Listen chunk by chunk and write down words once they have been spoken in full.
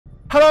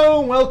Hello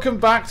and welcome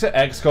back to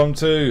XCom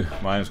 2.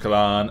 My name's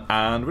Kalan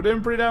and we're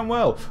doing pretty damn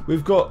well.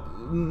 We've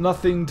got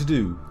nothing to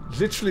do.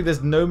 Literally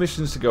there's no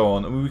missions to go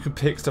on. I mean, we can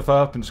pick stuff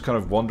up and just kind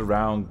of wander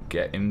around,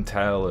 get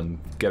intel and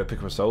get a pick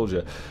of a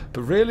soldier.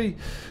 But really,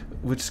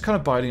 we're just kind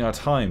of biding our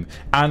time.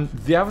 And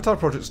the Avatar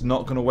project's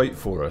not going to wait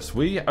for us.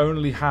 We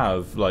only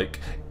have,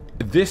 like,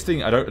 this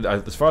thing,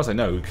 as far as I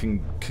know,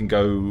 can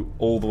go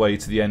all the way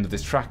to the end of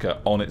this tracker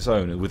on its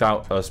own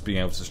without us being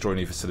able to destroy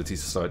any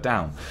facilities to slow it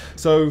down.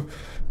 So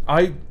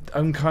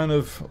I'm kind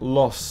of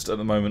lost at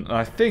the moment, and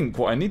I think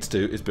what I need to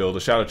do is build a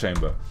shadow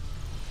chamber.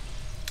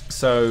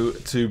 So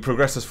to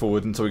progress us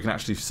forward until we can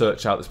actually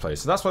search out this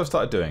place. So that's what I've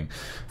started doing.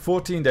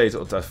 14 days,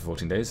 or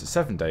 14 days,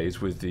 7 days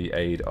with the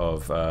aid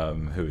of,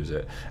 who is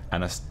it?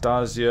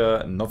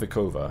 Anastasia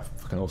Novikova.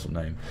 Fucking awesome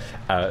name.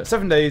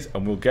 7 days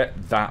and we'll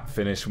get that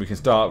finished and we can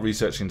start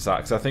researching into that,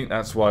 because I think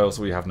that's why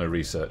also we have no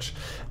research.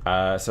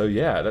 So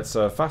yeah, let's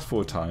fast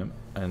forward time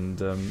and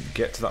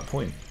get to that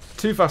point.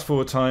 To fast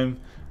forward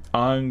time,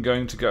 I'm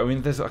going to go, I mean,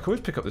 I can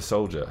always pick up this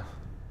soldier.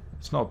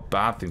 It's not a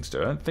bad thing to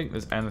do. I don't think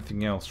there's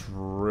anything else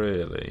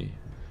really.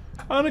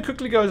 I'm going to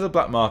quickly go to the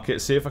black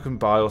market, see if I can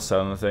buy or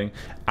sell anything,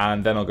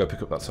 and then I'll go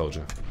pick up that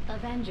soldier.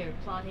 Avenger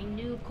plotting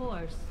new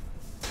course.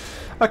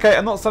 Okay,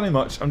 I'm not selling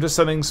much. I'm just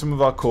selling some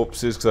of our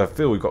corpses because I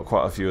feel we've got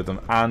quite a few of them,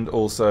 and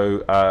also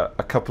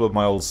a couple of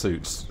my old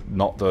suits,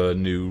 not the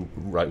new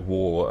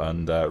war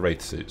and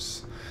wraith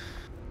suits.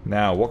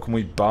 Now, what can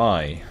we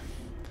buy?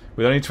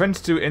 With only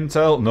 22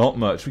 intel, not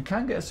much. We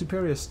can get a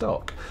superior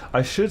stock.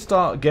 I should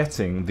start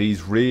getting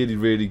these really,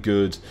 really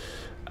good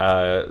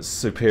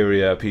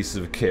superior pieces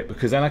of kit,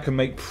 because then I can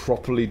make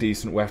properly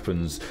decent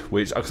weapons,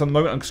 which at the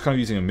moment I'm just kind of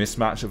using a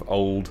mismatch of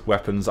old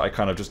weapons that I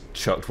kind of just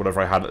chucked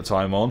whatever I had at the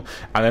time on,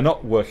 and they're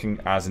not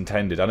working as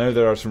intended. I know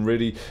there are some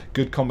really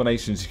good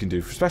combinations you can do,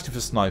 especially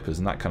for snipers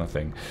and that kind of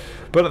thing,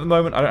 but at the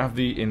moment I don't have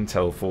the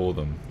intel for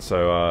them.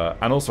 So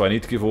and also I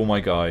need to give all my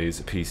guys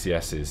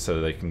PCSs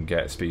so they can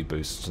get speed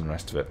boosts and the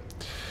rest of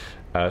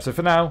it. So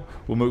for now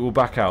we'll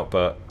back out,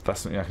 but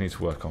that's something I need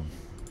to work on.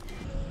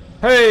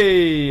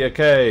 Hey!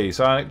 Okay,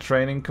 psionic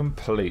training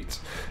complete.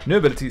 New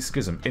ability,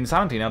 Schism.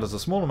 Insanity now does a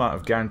small amount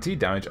of guaranteed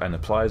damage and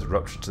applies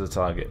Rupture to the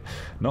target.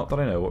 Not that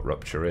I know what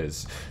Rupture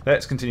is.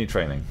 Let's continue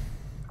training.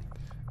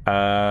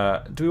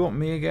 Do we want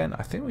me again?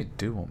 I think we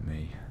do want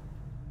me.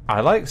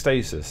 I like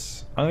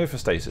Stasis. I'm going to go for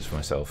Stasis for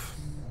myself.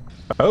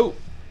 Oh!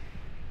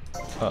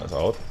 That's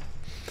odd.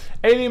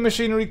 Alien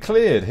machinery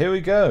cleared. Here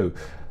we go.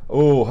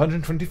 Oh,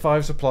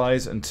 125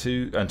 supplies and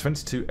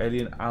 22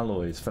 alien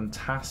alloys.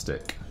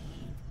 Fantastic.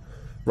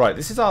 Right,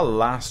 this is our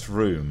last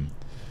room.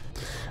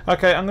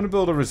 Okay, I'm going to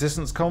build a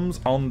resistance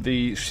comms on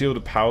the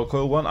shielded power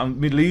coil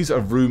one. It leaves a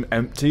room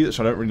empty, which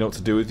I don't really know what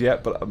to do with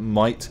yet, but I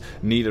might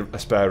need a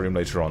spare room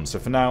later on. So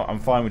for now, I'm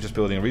fine with just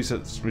building a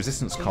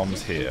resistance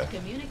comms here.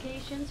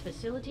 Communications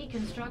facility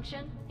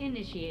construction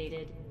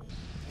initiated.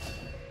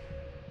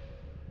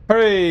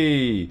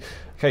 Hooray!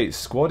 Okay,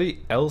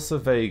 Squaddy Elsa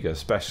Vega,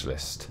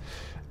 Specialist.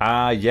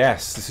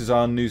 Yes, this is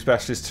our new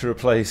specialist to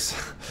replace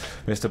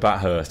Mr.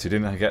 Bathurst, who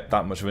didn't get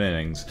that much of an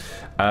innings.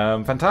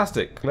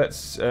 Fantastic.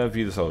 Let's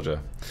view the soldier.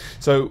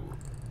 So,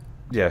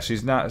 yeah,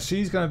 she's going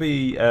to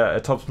be a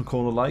Thompson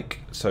Corner-like,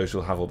 so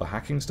she'll have all the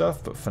hacking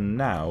stuff. But for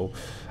now,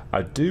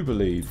 I do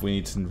believe we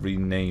need to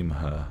rename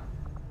her.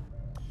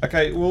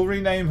 Okay, we'll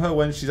rename her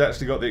when she's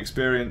actually got the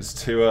experience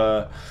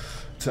to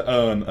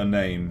earn a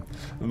name.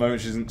 At the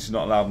moment, she's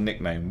not allowed a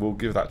nickname. We'll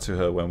give that to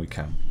her when we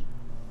can.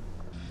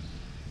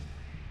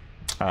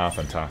 Ah,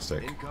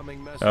 fantastic.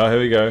 Oh, here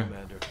we go.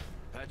 Commander.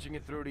 Patching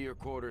it through to your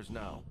quarters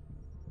now.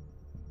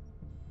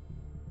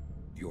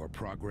 Your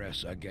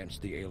progress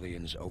against the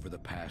aliens over the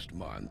past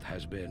month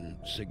has been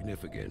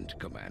significant,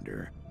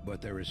 Commander.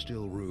 But there is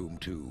still room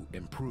to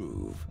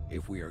improve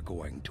if we are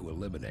going to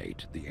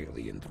eliminate the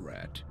alien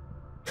threat.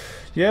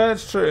 Yeah,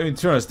 that's true. I mean,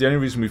 to be honest, the only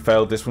reason we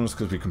failed this one was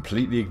because we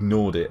completely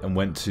ignored it and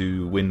went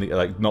to win,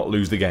 not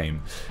lose the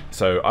game.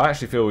 So I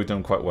actually feel we've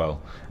done quite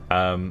well.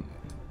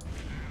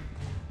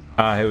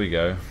 Here we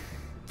go.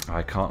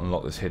 I can't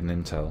unlock this hidden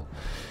intel.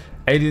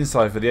 Alien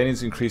Cipher. The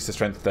aliens increase the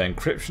strength of their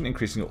encryption,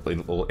 increasing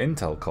all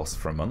intel costs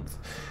for a month.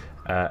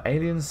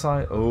 Alien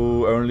Cipher.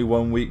 Oh, only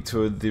 1 week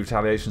to the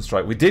retaliation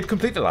strike. We did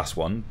complete the last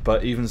one,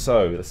 but even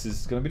so, this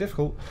is going to be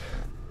difficult.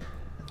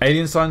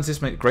 Alien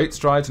scientists make great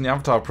strides in the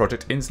Avatar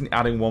project, instantly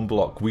adding 1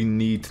 block. We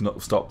need to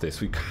not stop this.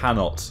 We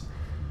cannot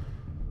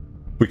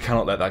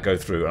let that go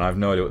through, and I have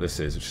no idea what this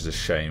is, which is a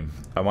shame.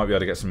 I might be able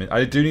to get some.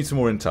 I do need some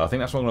more intel. I think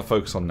that's what I'm going to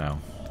focus on now.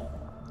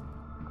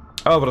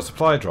 Oh, but a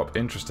supply drop.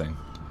 Interesting.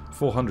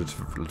 400.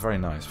 Very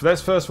nice. But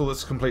first of all,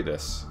 let's complete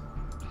this.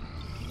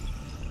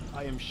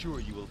 I am sure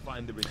you will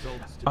find the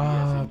results to be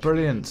as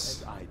brilliant.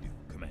 As I do,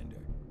 Commander.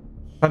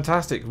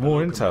 Fantastic.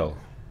 More intel.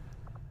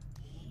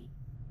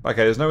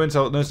 Okay, there's no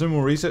intel. There's no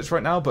more research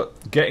right now,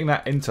 but getting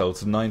that intel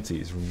to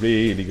 90 is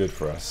really good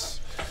for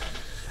us.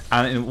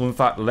 And in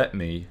fact, let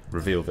me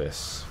reveal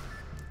this.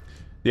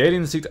 The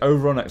aliens seek to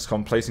overrun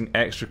XCom, placing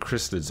extra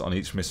chrysalids on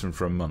each mission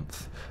for a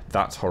month.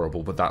 That's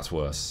horrible, but that's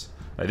worse.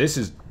 This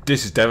is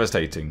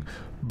devastating,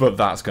 but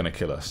that's going to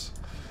kill us.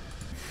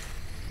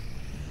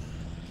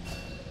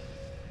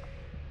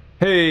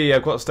 Hey,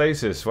 I've got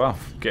stasis. Wow,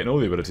 getting all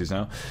the abilities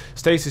now.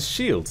 Stasis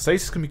shield.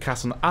 Stasis can be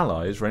cast on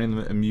allies, rendering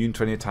them immune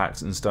to any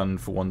attacks and stunned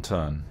for 1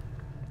 turn.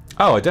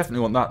 Oh, I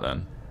definitely want that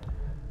then.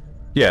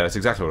 Yeah, that's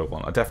exactly what I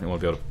want. I definitely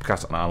want to be able to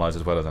cast it on allies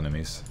as well as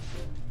enemies.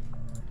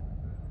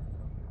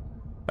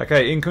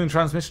 Okay, incoming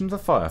transmission to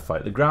the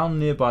firefight. The ground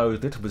nearby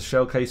was littered with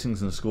shell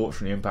casings and scorched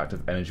from the impact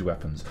of energy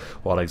weapons.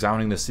 While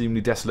examining the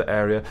seemingly desolate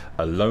area,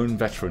 a lone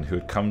veteran who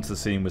had come to the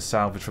scene with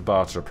salvage for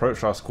barter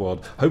approached our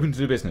squad, hoping to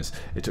do business.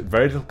 It took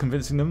very little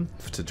convincing them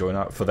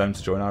for them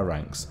to join our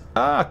ranks.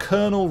 Ah,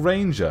 Colonel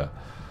Ranger.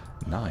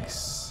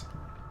 Nice.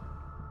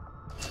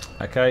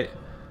 Okay.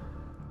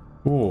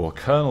 Ooh,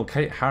 Colonel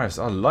Kate Harris.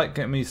 I like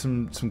getting me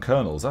some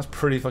colonels. That's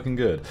pretty fucking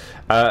good.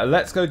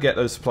 Let's go get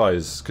those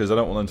supplies, because I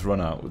don't want them to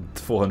run out.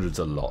 400's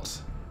a lot.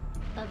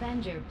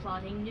 Avenger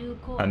plotting new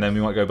course. And then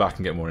we might go back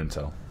and get more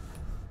intel.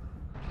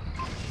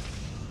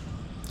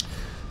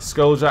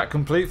 Skulljack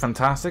complete.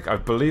 Fantastic. I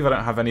believe I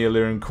don't have any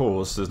Illyrian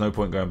cores, so there's no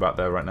point going back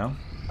there right now.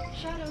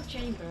 Shadow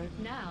chamber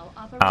now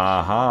operational.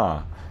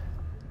 Aha.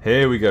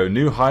 Here we go.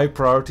 New high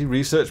priority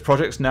research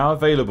projects now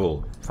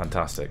available.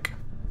 Fantastic.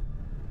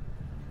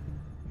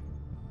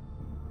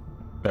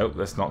 Nope,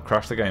 let's not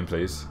crash the game,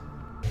 please.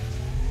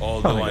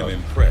 Although I'm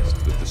impressed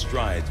with the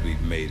strides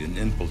we've made in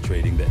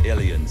infiltrating the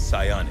alien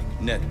psionic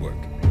network,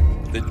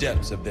 the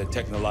depths of their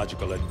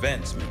technological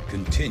advancement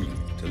continue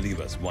to leave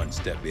us one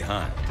step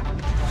behind.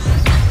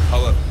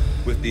 However,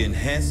 with the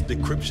enhanced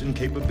decryption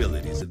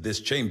capabilities of this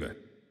chamber,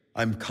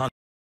 I'm confident.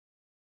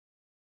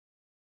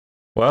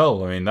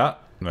 Well, I mean, that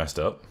messed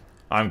up.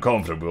 I'm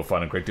confident we'll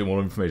find a great deal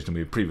more information than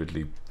we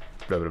previously...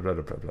 Blah, blah,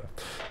 blah, blah, blah.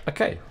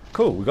 Okay,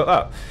 cool, we got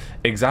that.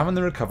 Examine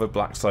the recovered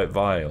black site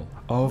vial.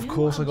 Oh, of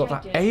course, I got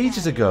that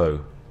ages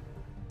ago.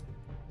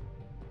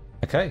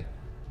 Okay.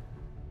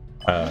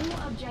 New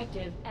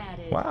objective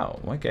added. Wow,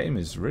 my game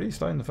is really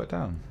slowing the fuck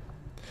down.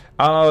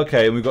 Oh,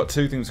 okay, and we've got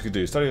 2 things we could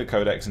do. Study the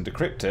codex and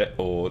decrypt it,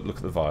 or look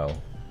at the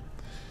vial.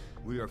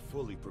 We are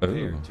fully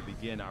prepared to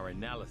begin our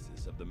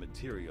analysis of the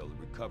material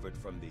recovered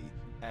from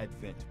the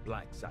Advent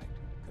Black Site,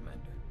 Commander.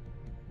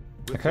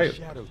 With Okay. the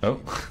Shadow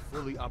Chamber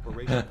fully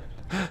operational,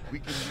 we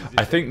can use it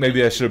I think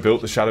maybe I should have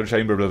built the shadow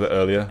chamber a little bit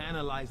earlier. to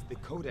analyze the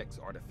codex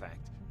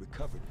artifact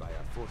recovered by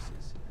our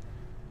forces.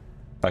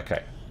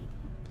 Okay.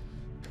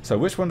 So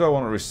which one do I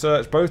want to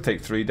research? Both take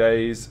 3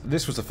 days.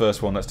 This was the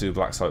first one. Let's do the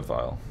black site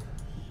vial.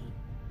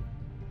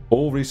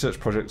 All research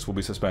projects will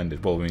be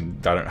suspended. Well, I mean,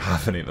 I don't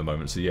have any at the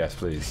moment, so yes,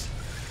 please.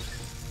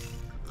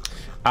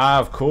 Ah,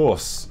 of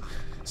course.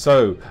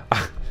 So,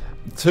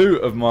 2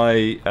 of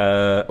my...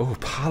 oh,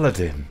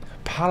 Paladin.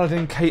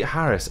 Paladin Kate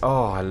Harris.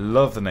 Oh, I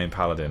love the name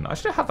Paladin. I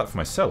should have had that for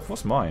myself.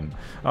 What's mine?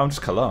 I'm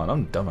just Kalan.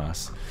 I'm a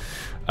dumbass.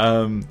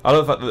 I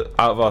love the fact that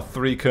out of our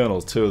 3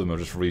 colonels, 2 of them are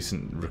just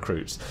recent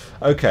recruits.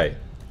 Okay.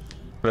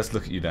 Let's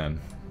look at you then.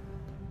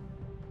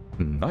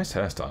 Nice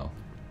hairstyle.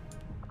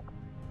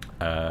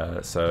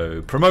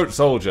 So, promote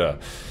soldier.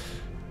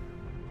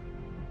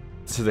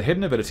 So the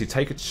hidden ability,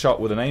 take a shot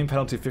with an aim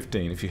penalty of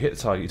 15. If you hit the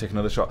target, you take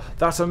another shot.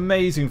 That's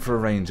amazing for a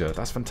ranger.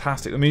 That's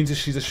fantastic. That means that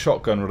she's a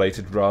shotgun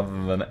related rather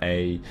than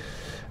a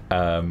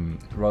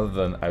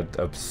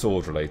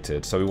sword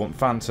related. So we want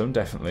Phantom,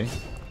 definitely.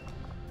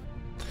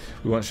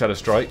 We want Shadow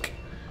Strike.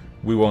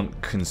 We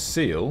want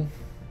Conceal.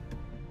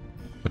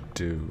 What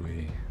do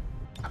we?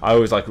 I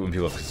always like it when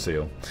people have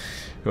Conceal.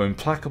 We want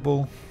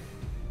Implacable.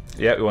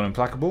 Yeah, we want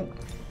Implacable.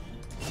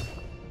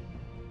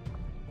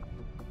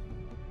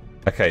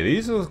 Okay,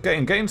 these are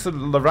getting to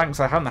the ranks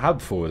I haven't had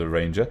before with a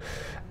ranger.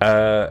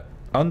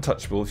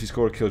 Untouchable. If you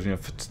score a kill during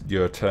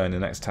your turn, the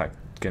next attack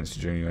against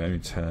you during your enemy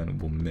turn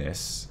will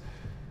miss.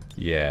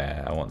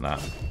 Yeah, I want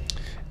that.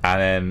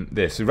 And then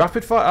this. So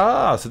rapid fire.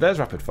 Ah, so there's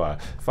rapid fire.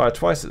 Fire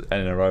twice in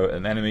a row.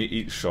 An enemy,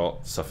 each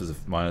shot suffers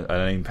an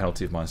aim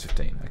penalty of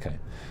 -15. Okay.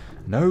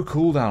 No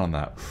cooldown on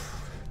that.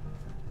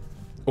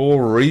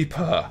 Or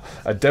Reaper.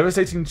 A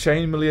devastating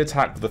chain melee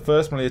attack. The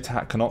first melee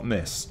attack cannot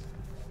miss.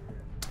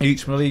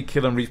 Each melee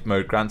kill and reap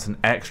mode grants an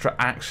extra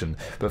action,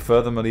 but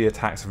further melee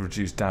attacks have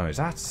reduced damage.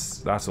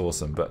 That's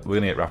awesome, but we're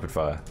going to get rapid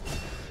fire,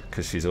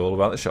 because she's all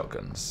about the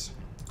shotguns.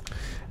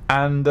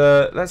 And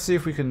let's see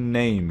if we can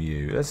name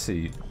you. Let's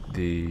see,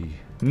 the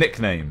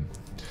nickname.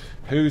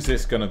 Who's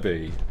this going to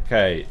be?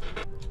 Okay,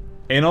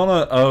 in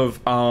honor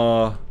of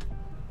our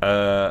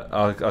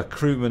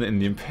crewman in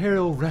the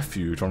Imperial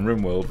Refuge on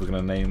RimWorld, we're going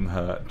to name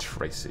her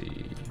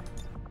Tracy.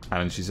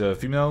 And she's a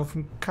female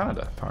from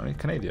Canada, apparently,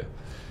 Canada.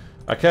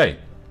 Okay.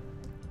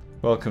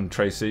 Welcome,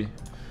 Tracy.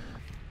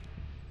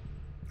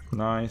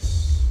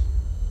 Nice.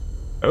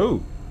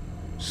 Oh.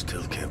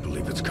 Still can't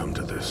believe it's come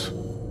to this.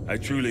 I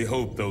truly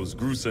hope those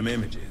gruesome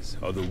images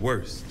are the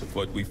worst of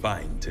what we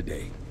find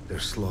today. They're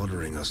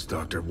slaughtering us,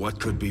 Doctor. What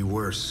could be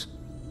worse?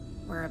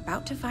 We're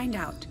about to find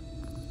out.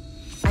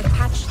 I've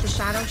patched the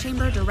shadow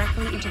chamber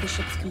directly into the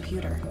ship's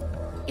computer.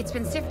 It's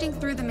been sifting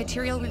through the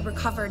material we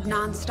recovered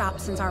non-stop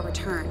since our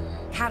return,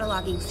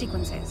 cataloging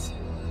sequences.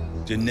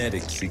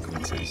 Genetic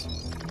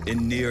sequences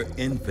in near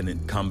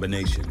infinite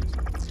combinations,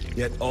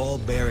 yet all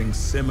bearing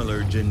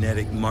similar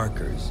genetic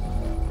markers.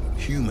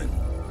 Human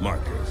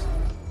markers.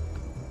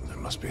 The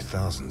must be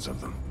thousands of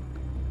them.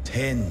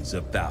 Tens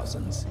of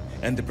thousands,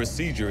 and the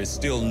procedure is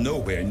still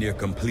nowhere near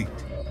complete.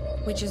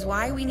 Which is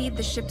why we need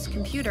the ship's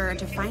computer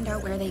to find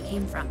out where they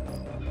came from,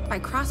 by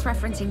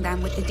cross-referencing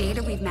them with the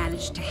data we've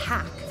managed to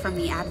hack from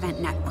the Advent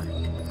network.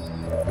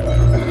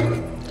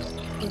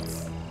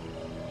 It's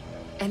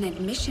an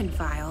admission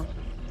file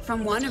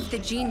from one of the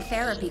gene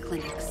therapy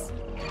clinics.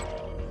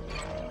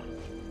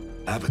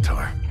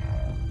 Avatar.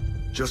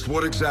 Just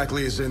what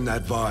exactly is in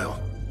that vial?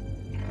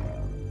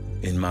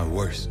 In my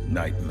worst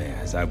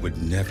nightmares, I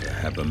would never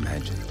have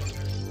imagined.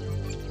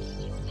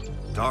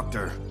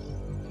 Doctor.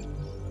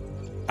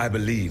 I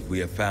believe we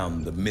have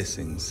found the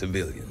missing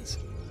civilians.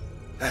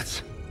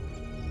 That's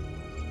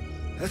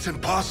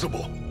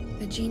impossible.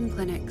 The gene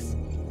clinics.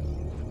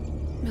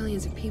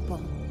 Millions of people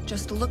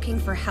just looking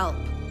for help.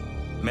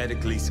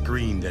 Medically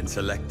screened and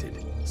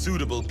selected.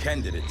 Suitable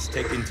candidates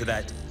taken to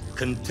that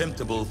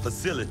contemptible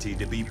facility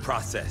to be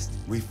processed,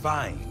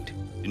 refined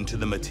into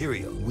the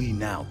material we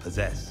now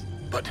possess.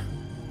 But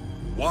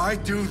why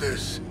do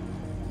this?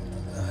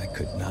 I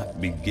could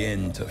not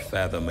begin to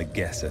fathom a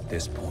guess at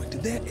this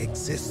point. There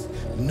exists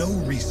no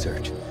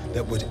research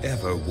that would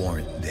ever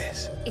warrant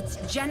this. It's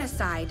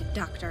genocide,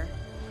 Doctor.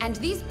 And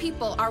these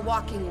people are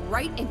walking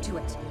right into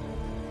it.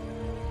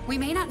 We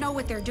may not know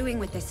what they're doing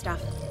with this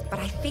stuff, but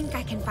I think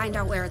I can find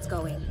out where it's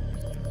going.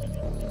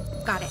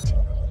 Got it.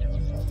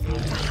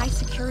 It's a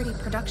high-security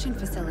production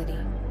facility.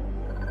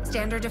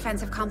 Standard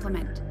defensive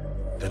complement.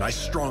 Then I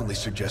strongly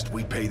suggest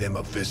we pay them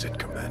a visit,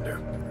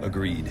 Commander.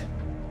 Agreed.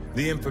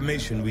 The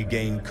information we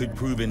gain could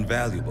prove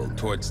invaluable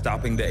towards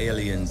stopping the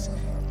aliens'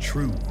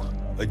 true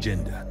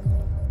agenda.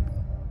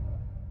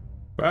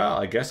 Well,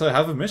 I guess I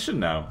have a mission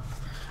now.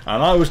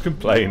 And I was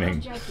complaining.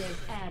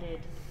 Objective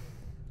added.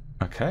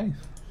 Okay.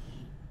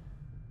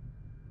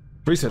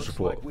 Research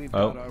report. Like we've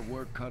got our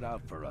work cut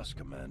out for us,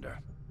 Commander.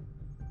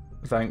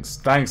 Thanks,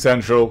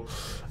 Central.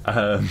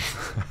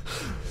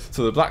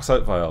 So the Black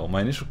Site vial.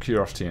 My initial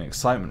curiosity and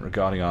excitement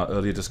regarding our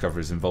earlier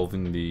discoveries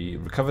involving the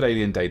recovered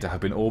alien data have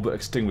been all but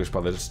extinguished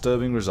by the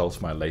disturbing results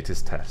of my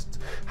latest tests.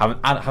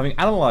 Having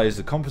analysed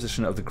the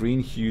composition of the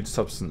green-hued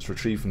substance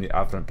retrieved from the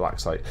Advent Black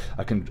Site,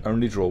 I can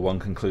only draw one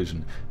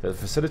conclusion: that the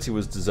facility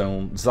was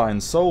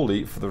designed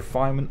solely for the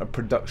refinement and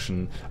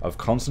production of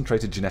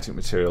concentrated genetic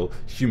material,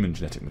 human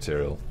genetic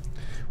material.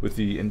 With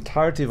the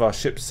entirety of our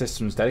ship's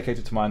systems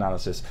dedicated to my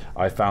analysis,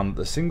 I found that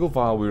the single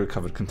vial we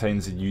recovered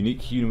contains the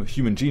unique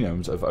human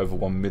genomes of over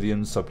 1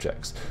 million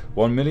subjects.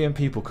 1 million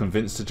people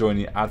convinced to join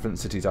the Advent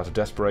cities out of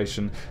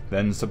desperation,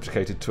 then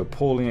subjugated to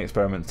appalling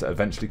experiments that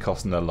eventually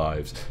cost them their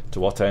lives. To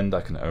what end,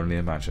 I can only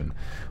imagine.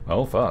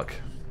 Well, fuck.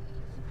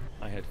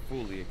 I had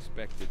fully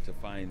expected to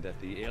find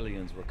that the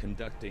aliens were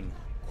conducting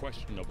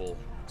questionable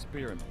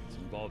experiments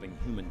involving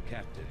human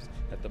captives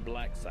at the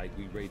Black Site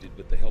we raided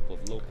with the help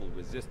of local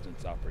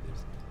resistance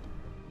operatives.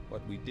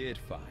 What we did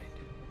find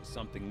was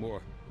something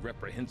more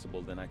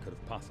reprehensible than I could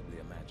have possibly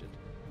imagined.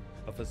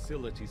 A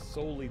facility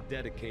solely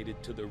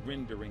dedicated to the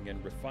rendering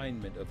and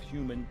refinement of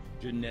human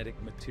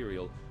genetic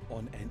material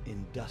on an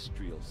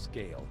industrial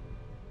scale.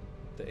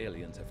 The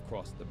aliens have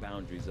crossed the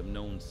boundaries of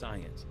known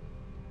science.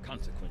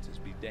 Consequences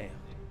be damned.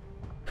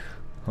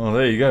 Well,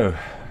 there you go.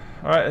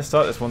 Alright, let's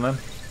start this one then.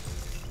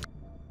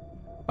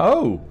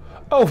 Oh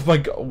my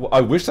god, I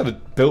wish I'd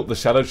have built the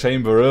shadow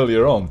chamber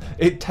earlier on.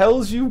 It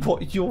tells you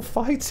what you're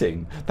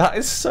fighting. That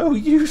is so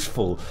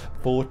useful.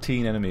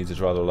 14 enemies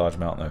is rather a large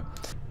amount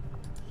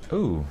though.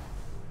 Ooh,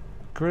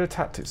 Guerrilla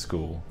Tactics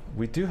School.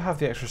 We do have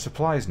the extra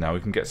supplies now, we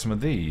can get some of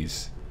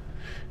these.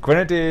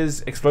 Grenadiers,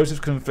 explosives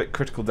can inflict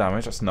critical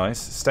damage, that's nice.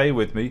 Stay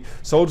with me.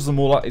 Soldiers are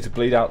more likely to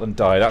bleed out than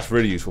die, that's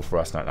really useful for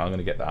us now, I'm going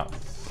to get that.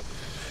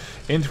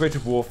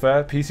 Integrated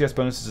Warfare, PCS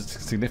bonuses are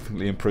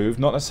significantly improved.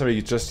 Not necessarily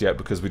just yet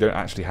because we don't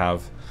actually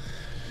have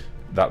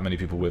that many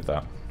people with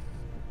that.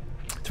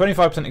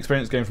 25%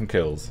 experience gained from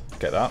kills.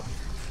 Get that.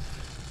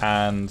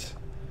 And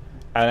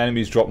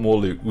enemies drop more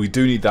loot. We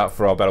do need that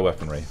for our better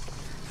weaponry.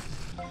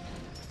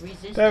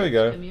 There we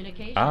go.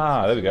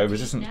 Ah, there we go.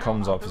 Resistant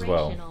comms up as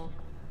well.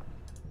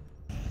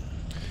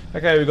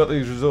 Okay, we've got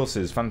these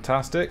resources.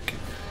 Fantastic.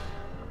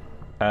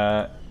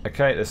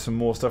 Okay, there's some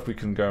more stuff we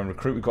can go and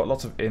recruit. We've got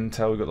lots of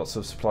intel, we've got lots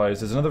of supplies.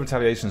 There's another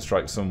retaliation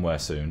strike somewhere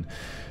soon,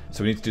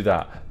 so we need to do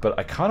that. But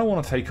I kind of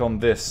want to take on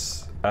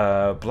this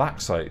Black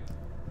Site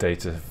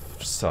data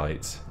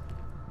site.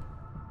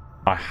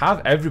 I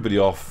have everybody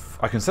off.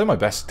 I can send my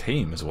best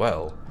team as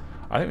well.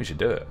 I think we should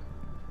do it.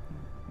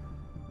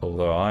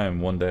 Although I am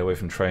one day away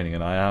from training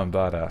and I am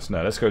badass.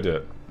 No, let's go do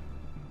it.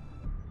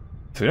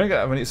 So we don't get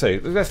that many. So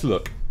let's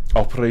look.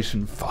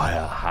 Operation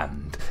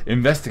Firehand.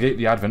 Investigate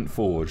the Advent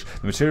Forge.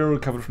 The material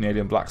recovered from the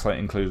alien Black Site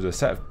included a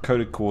set of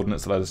coded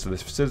coordinates that led us to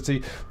this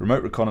facility.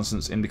 Remote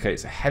reconnaissance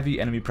indicates a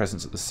heavy enemy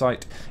presence at the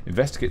site.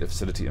 Investigate the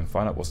facility and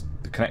find out what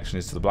the connection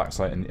is to the Black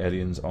Site and the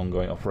aliens'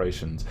 ongoing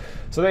operations.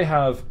 So they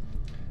have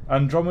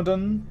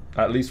Andromedan,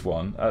 at least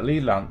one,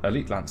 Elite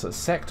Lancer,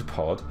 Sector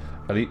Pod,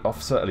 Elite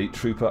Officer, Elite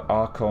Trooper,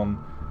 Archon,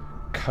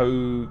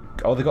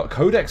 Oh, they got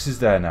codexes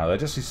there now. They're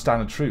just these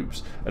standard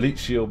troops. Elite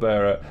shield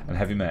bearer and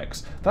heavy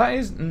mechs. That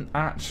isn't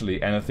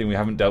actually anything we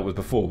haven't dealt with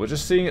before, but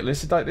just seeing it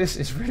listed like this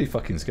is really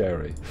fucking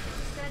scary.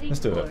 Let's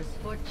do it.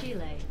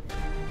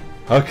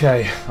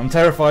 Okay, I'm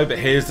terrified, but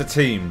here's the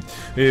team.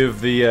 We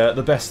have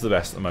the best of the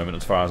best at the moment,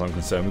 as far as I'm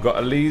concerned. We've got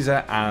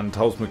Eliza and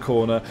Holmes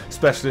McCorner,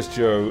 specialist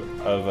duo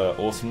of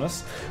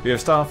awesomeness. We have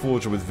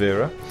Starforger with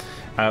Vera.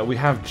 We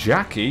have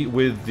Jackie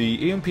with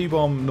the EMP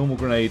bomb, normal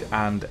grenade,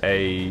 and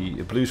a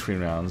blue screen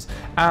rounds.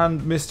 And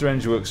Mr.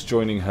 Engerworks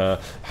joining her.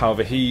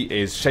 However, he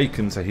is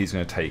shaken, so he's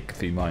going to take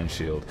the mine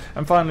shield.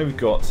 And finally, we've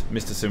got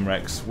Mr.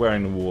 Simrex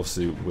wearing the war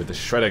suit with the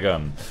shredder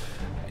gun.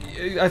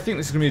 I think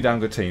this is going to be a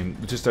damn good team.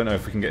 We just don't know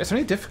if we can get... It's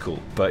only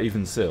difficult, but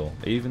even still.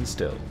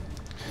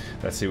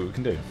 Let's see what we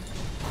can do.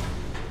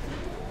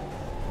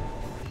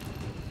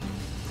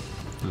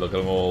 Look at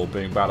them all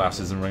being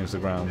badasses and rings to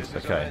the ground.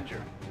 Okay.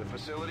 The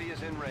facility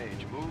is in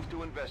range. Move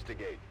to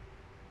investigate.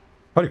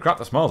 Holy crap,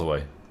 that's miles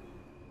away.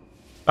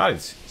 That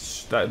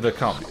is... There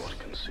can't be...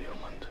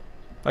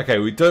 Okay,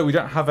 we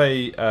don't have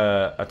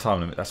a time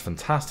limit. That's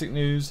fantastic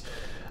news.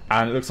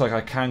 And it looks like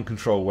I can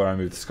control where I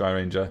move the Sky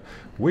Ranger.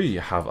 We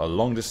have a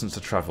long distance to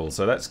travel,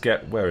 so let's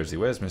get... Where is he?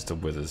 Where's Mr.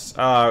 Withers?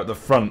 Ah, at the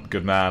front,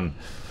 good man.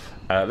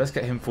 Let's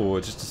get him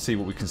forward just to see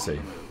what we can see.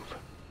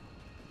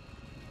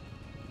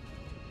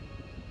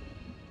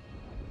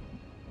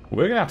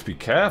 We're going to have to be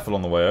careful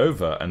on the way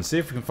over and see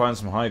if we can find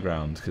some high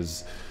ground,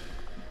 because...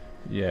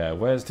 Yeah,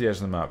 where's the edge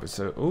of the map? It's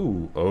so...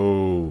 Ooh,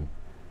 oh.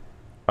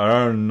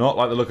 I do not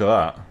like the look of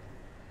that.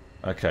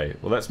 Okay,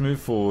 well let's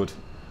move forward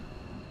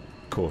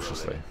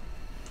cautiously.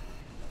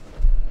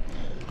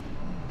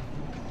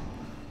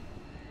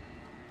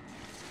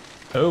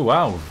 Oh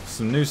wow,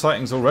 some new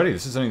sightings already.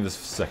 This is only the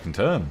second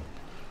turn.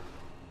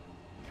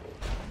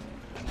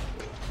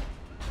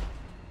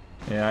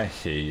 Yeah, I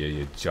hear you,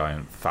 you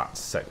giant fat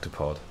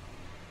sectopod.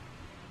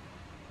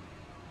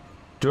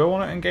 Do I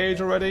want to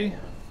engage already?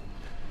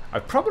 I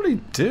probably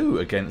do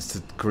against a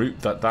group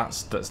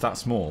that's that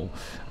small,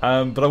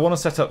 but I want to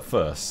set up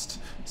first.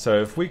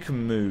 So if we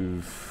can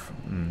move,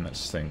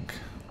 let's think.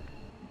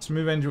 Let's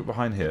move Angel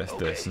behind here,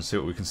 this, and see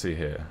what we can see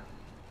here.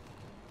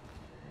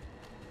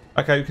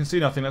 Okay, we can see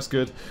nothing, that's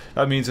good.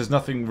 That means there's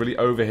nothing really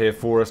over here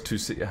for us to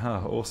see.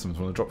 Ah, awesome, it's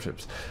one of the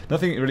dropships.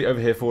 Nothing really over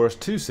here for us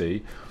to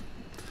see.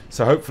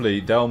 So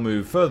hopefully they'll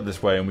move further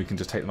this way and we can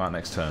just take them out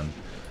next turn.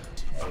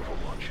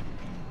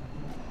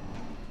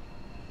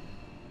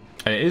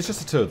 And it is just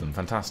the two of them,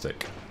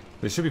 fantastic.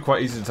 They should be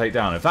quite easy to take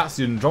down. If that's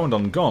the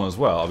Andromedon gone as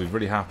well, I'll be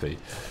really happy.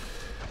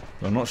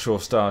 But I'm not sure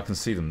if Star can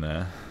see them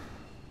there.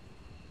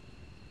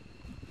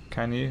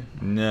 Can you?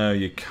 No,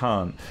 you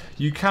can't.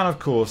 You can, of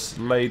course,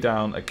 lay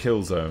down a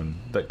kill zone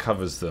that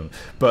covers them.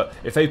 But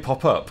if they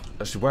pop up,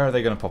 actually, where are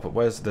they going to pop up?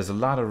 There's a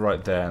ladder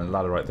right there and a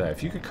ladder right there.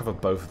 If you could cover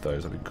both of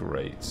those, that'd be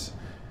great.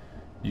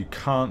 You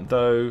can't,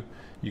 though.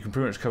 You can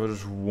pretty much cover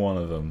just one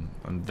of them,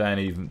 and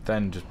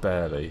then just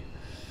barely.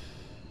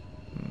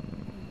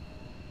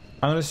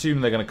 I'm going to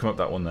assume they're going to come up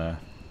that one there,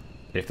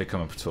 if they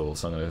come up at all.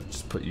 So I'm going to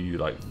just put you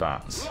like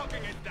that.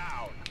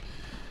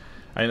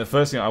 And the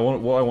first thing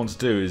what I want to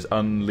do is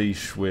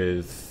unleash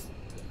with...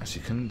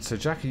 Actually, so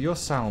Jackie, your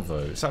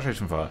salvo,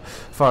 saturation fire.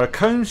 Fire a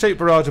cone-shaped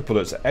barrage of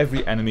bullets at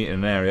every enemy in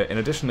an area. In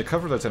addition, the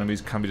cover of those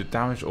enemies can be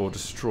damaged or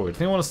destroyed. I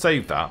think I want to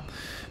save that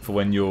for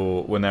when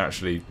they're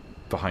actually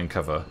behind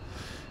cover.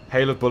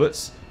 Hail of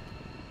bullets.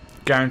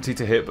 Guaranteed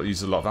to hit, but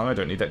uses a lot of ammo.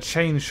 Don't need that.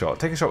 Chain shot.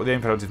 Take a shot with the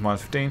aim penalty of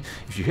 -15.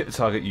 If you hit the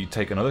target, you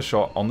take another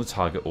shot on the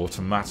target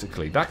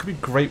automatically. That could be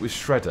great with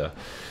Shredder.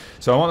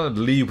 So I want to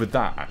lead with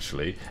that,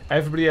 actually.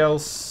 Everybody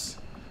else...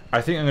 I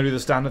think I'm going to do the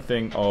standard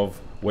thing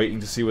of waiting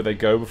to see where they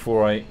go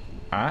before I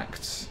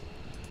act.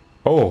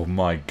 Oh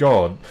my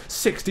god.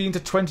 16 to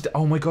 20 to...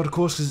 Oh my god, of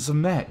course, because it's a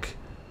mech.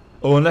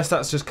 Oh, unless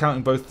that's just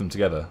counting both of them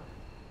together.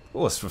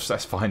 Oh, let's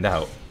find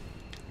out.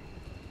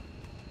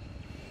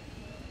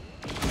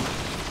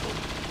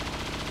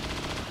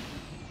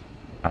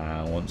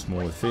 And once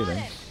more with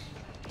feeling.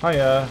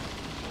 Hiya.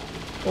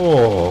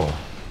 Oh.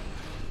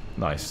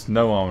 Nice.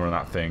 No armor on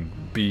that thing.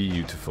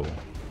 Beautiful.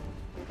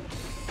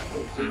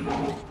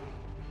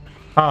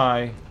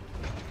 Hi.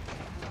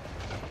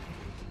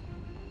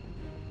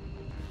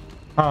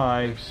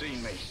 Hi. They've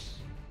seen me.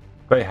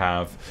 They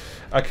have.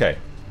 Okay.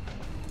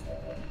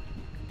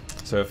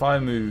 So if I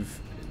move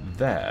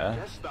there,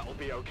 Guess that'll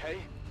be okay.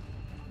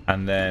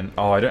 and then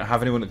I don't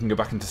have anyone that can go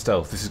back into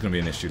stealth. This is going to be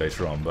an issue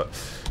later on, but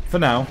for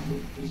now,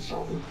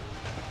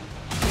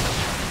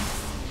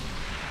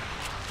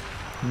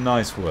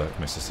 nice work,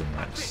 Mr.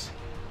 Simrex.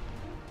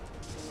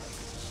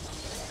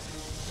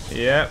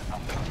 Yep.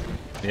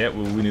 Yeah,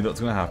 well, we knew that was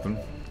going to happen.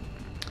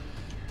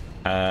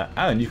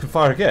 And you can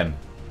fire again.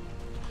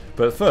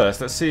 But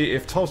first, let's see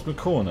if Tobbs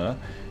McCorner,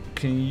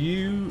 can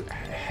you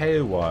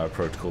haywire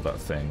protocol that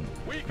thing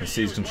and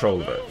seize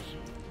control of it?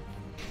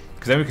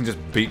 Because then we can just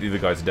beat the other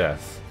guy to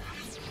death.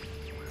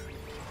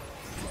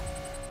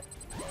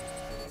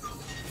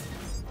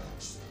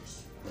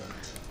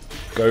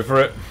 Go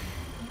for it.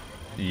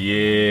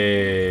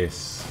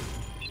 Yes.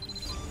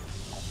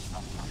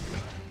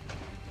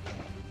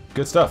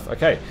 Good stuff.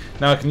 Okay,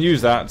 now I can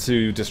use that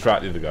to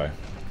distract the other guy.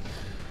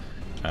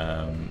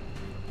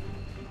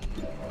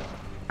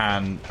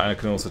 And I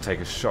can also take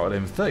a shot at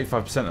him.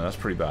 35%, and that's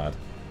pretty bad.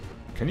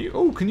 Can you?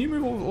 Oh, can you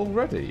move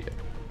already?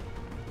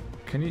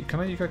 Can you? Can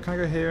I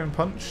go here and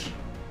punch?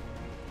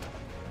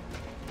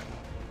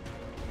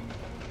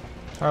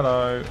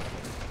 Hello.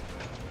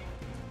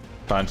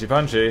 Punchy,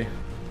 punchy.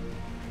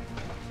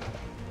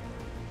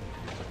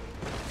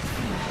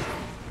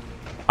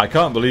 I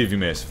can't believe you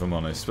missed, if I'm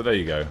honest, but there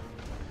you go.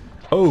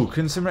 Oh,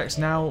 can Simrex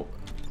now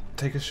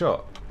take a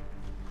shot?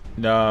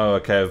 No,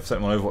 okay, I've set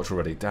him on Overwatch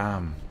already.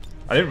 Damn.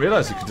 I didn't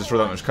realise he could destroy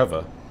that much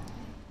cover.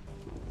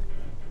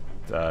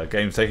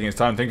 Game's taking its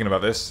time thinking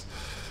about this.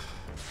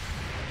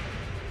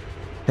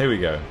 Here we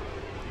go.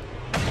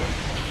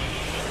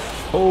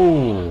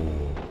 Oh.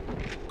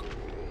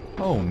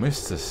 Oh,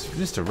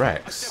 Mr.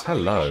 Rex.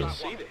 Hello.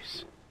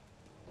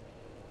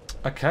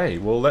 Okay,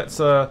 well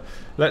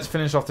let's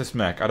finish off this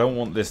mech. I don't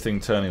want this thing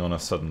turning on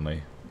us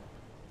suddenly.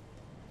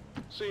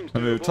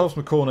 I'm going to toss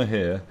my corner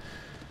here.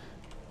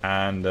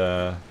 And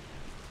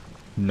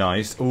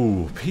nice.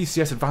 Ooh,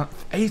 PCS advance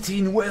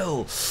 18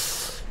 will.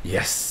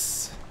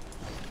 Yes.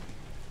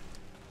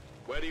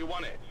 Where do you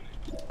want it?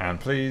 And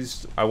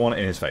please, I want it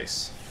in his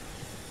face.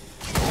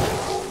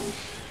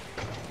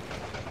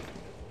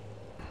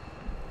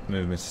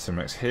 Move Mr.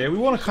 Simrex here. We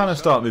want to kind of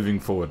start moving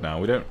forward now.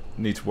 We don't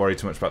need to worry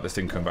too much about this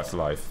thing coming back to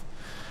life.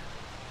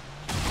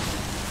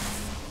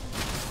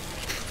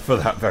 For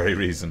that very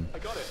reason. I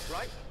got it,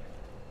 right?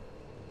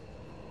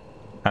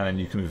 And then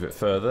you can move it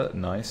further.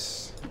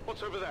 Nice.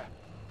 What's over there?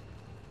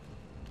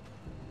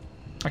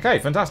 Okay,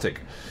 fantastic.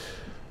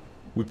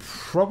 We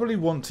probably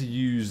want to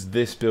use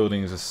this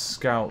building as a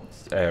scout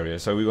area,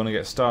 so we want to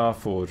get Star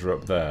Forger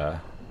up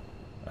there.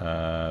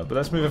 But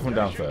let's move everyone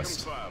down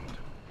first. Confirmed.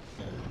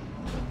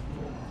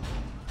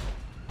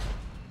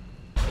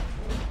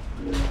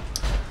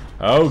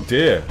 Oh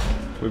dear,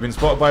 we've been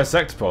spotted by a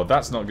sector pod.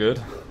 That's not good.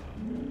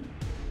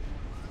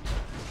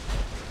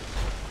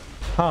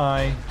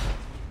 Hi.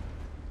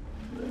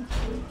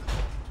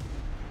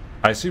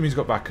 I assume he's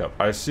got backup.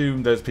 I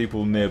assume there's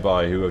people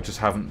nearby who just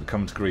haven't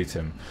come to greet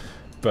him.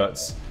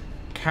 But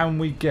can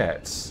we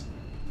get?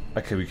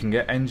 Okay, we can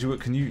get Enduit.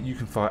 Can you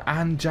can fire,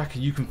 and Jackie,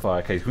 you can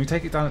fire. Okay, can we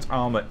take it down its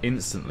armor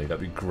instantly?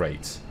 That'd be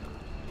great.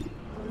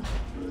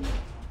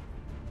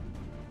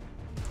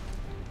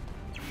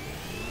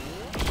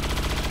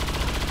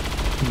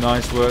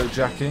 Nice work,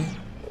 Jackie.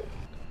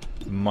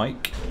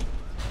 Mike.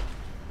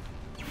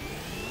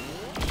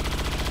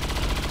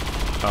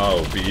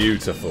 Oh,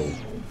 beautiful.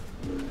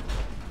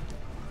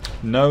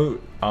 No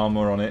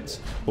armor on it.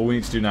 All we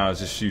need to do now is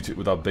just shoot it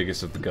with our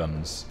biggest of the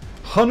guns.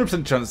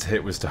 100% chance to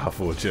hit with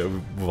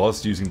Starforger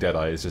whilst using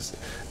Deadeye is just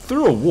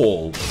through a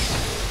wall.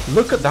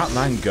 Look at that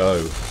man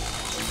go.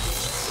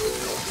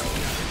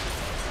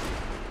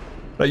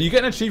 Like, you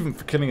get an achievement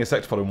for killing a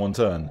sectopod in one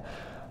turn.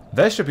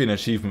 There should be an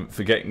achievement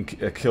for getting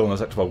a kill on a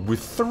sectopod with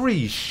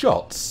 3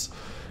 shots.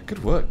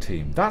 Good work,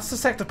 team. That's the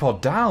sectopod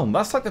down.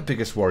 That's like the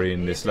biggest worry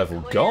in this level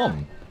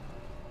gone.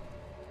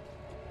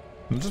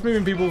 I'm just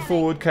moving people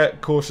forward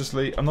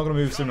cautiously. I'm not going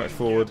to move too much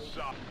forward.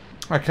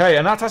 Okay,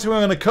 and that's actually where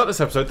I'm going to cut this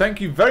episode.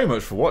 Thank you very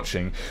much for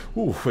watching.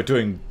 Ooh, we're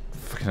doing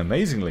fucking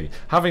amazingly.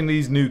 Having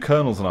these new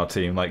colonels on our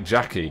team, like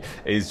Jackie,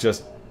 is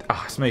just...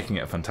 it's making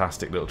it a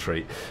fantastic little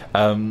treat.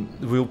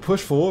 We'll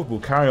push forward, we'll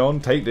carry on,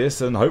 take this,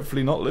 and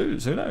hopefully not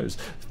lose. Who knows?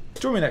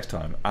 Join me next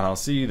time, and I'll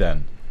see you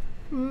then.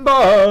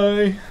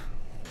 Bye!